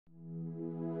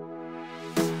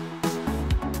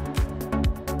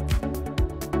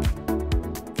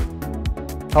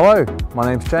Hello, my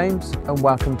name's James and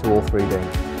welcome to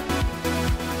OR3D.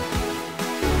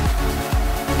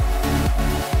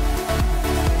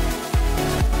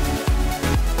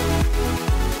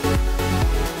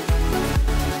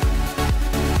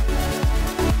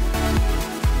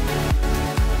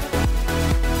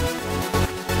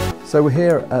 So we're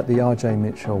here at the R.J.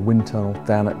 Mitchell Wind Tunnel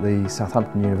down at the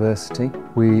Southampton University.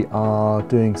 We are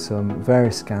doing some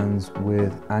various scans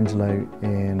with Angelo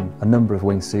in a number of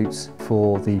wingsuits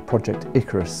for the Project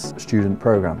Icarus student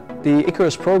programme. The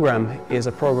Icarus programme is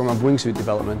a programme of wingsuit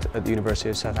development at the University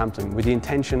of Southampton with the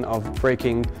intention of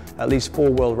breaking at least 4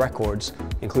 world records,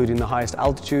 including the highest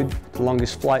altitude, the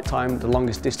longest flight time, the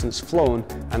longest distance flown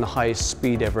and the highest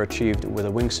speed ever achieved with a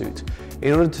wingsuit.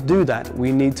 In order to do that,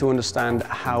 we need to understand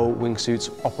how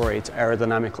wingsuits operate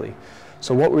aerodynamically.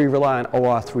 So what we rely on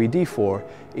OR3D for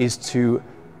is to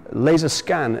laser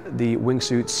scan the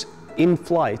wingsuits in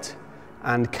flight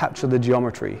and capture the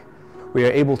geometry. We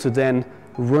are able to then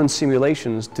run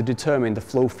simulations to determine the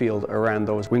flow field around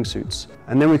those wingsuits.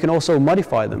 And then we can also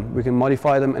modify them. We can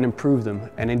modify them and improve them.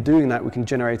 And in doing that, we can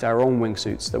generate our own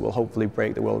wingsuits that will hopefully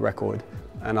break the world record.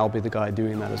 And I'll be the guy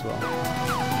doing that as well.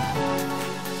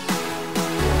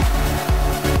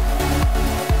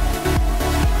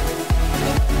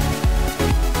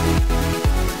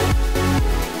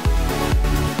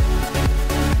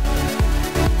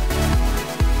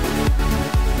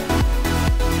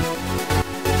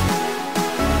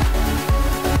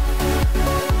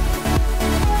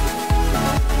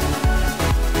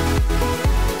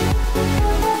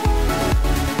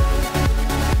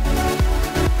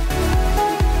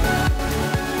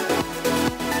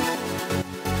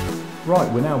 Right,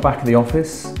 we're now back at the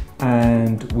office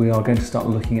and we are going to start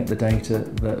looking at the data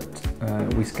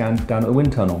that we scanned down at the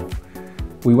wind tunnel.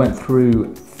 We went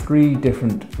through 3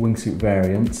 different wingsuit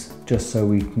variants just so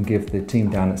we can give the team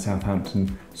down at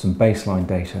Southampton some baseline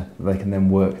data that they can then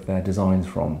work their designs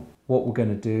from. What we're going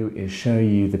to do is show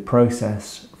you the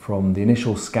process from the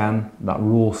initial scan, that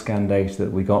raw scan data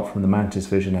that we got from the Mantis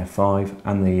Vision F5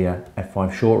 and the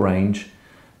F5 short range,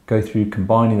 go through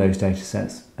combining those data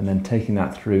sets and then taking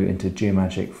that through into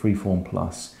Geomagic Freeform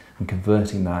Plus and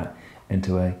converting that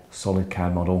into a solid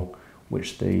CAD model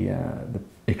which the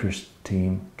Icarus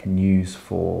team can use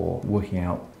for working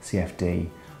out CFD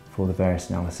for the various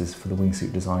analysis for the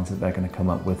wingsuit designs that they're going to come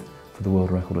up with for the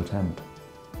world record attempt.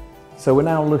 So we're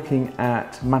now looking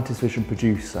at Mantis Vision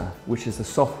Producer, which is the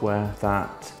software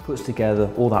that puts together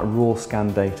all that raw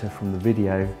scan data from the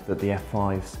video that the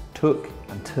F5s took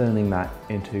and turning that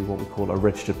into what we call a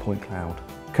registered point cloud.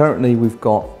 Currently we've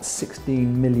got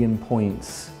 16 million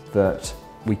points that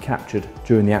we captured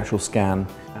during the actual scan,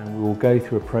 and we will go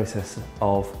through a process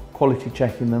of quality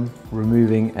checking them,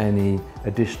 removing any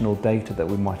additional data that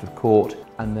we might have caught,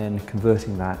 and then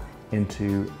converting that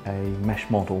into a mesh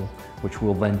model which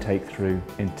we'll then take through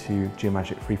into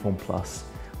Geomagic Freeform Plus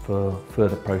for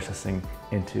further processing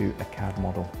into a CAD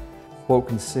model. What we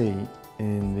can see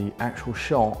in the actual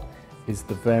shot is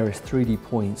the various 3D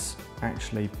points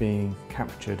actually being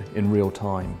captured in real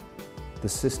time. The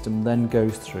system then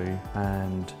goes through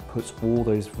and puts all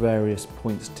those various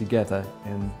points together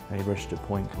in a registered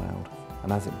point cloud.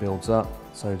 And as it builds up,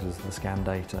 so does the scan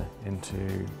data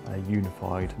into a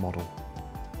unified model.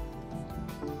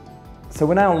 So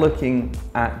we're now looking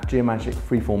at Geomagic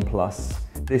Freeform Plus.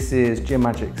 This is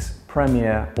Geomagic's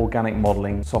premier organic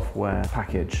modelling software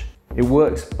package. It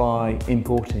works by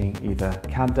importing either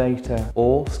CAD data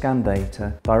or scan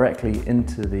data directly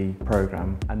into the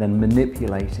program and then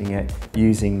manipulating it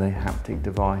using the Haptic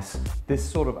Device. This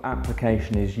sort of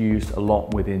application is used a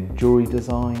lot within jewellery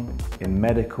design, in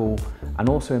medical and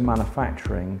also in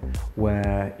manufacturing,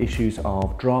 where issues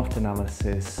of draft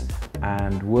analysis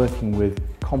and working with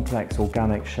complex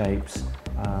organic shapes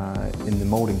in the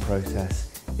moulding process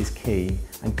is key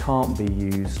and can't be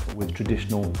used with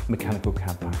traditional mechanical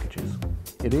CAD packages.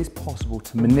 It is possible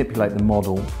to manipulate the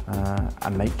model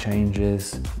and make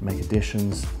changes, make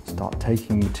additions, start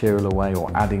taking material away or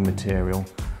adding material.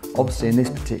 Obviously in this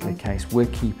particular case we're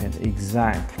keeping it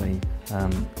exactly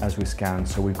as we scan,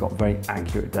 so we've got very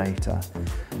accurate data.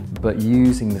 But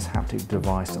using this haptic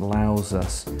device allows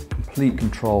us complete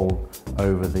control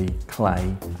over the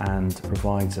clay and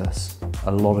provides us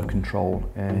a lot of control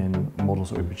in models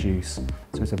that we produce.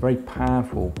 So it's a very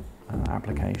powerful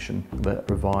application that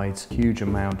provides a huge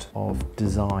amount of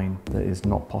design that is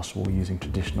not possible using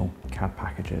traditional CAD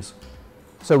packages.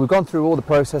 So we've gone through all the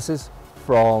processes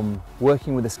from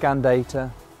working with the scan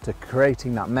data to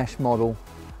creating that mesh model,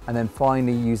 and then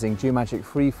finally using Geomagic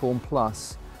Freeform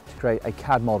Plus to create a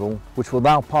CAD model, which will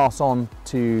now pass on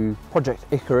to Project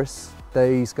Icarus.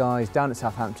 These guys down at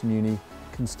Southampton Uni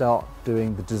can start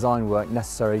doing the design work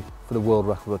necessary for the world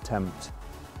record attempt.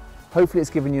 Hopefully it's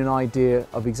given you an idea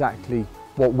of exactly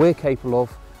what we're capable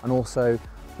of and also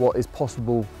what is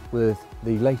possible with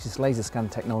the latest laser scan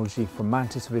technology from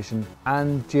Mantis Vision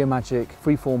and Geomagic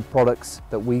Freeform products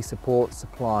that we support,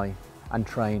 supply and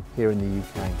train here in the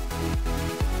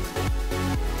UK.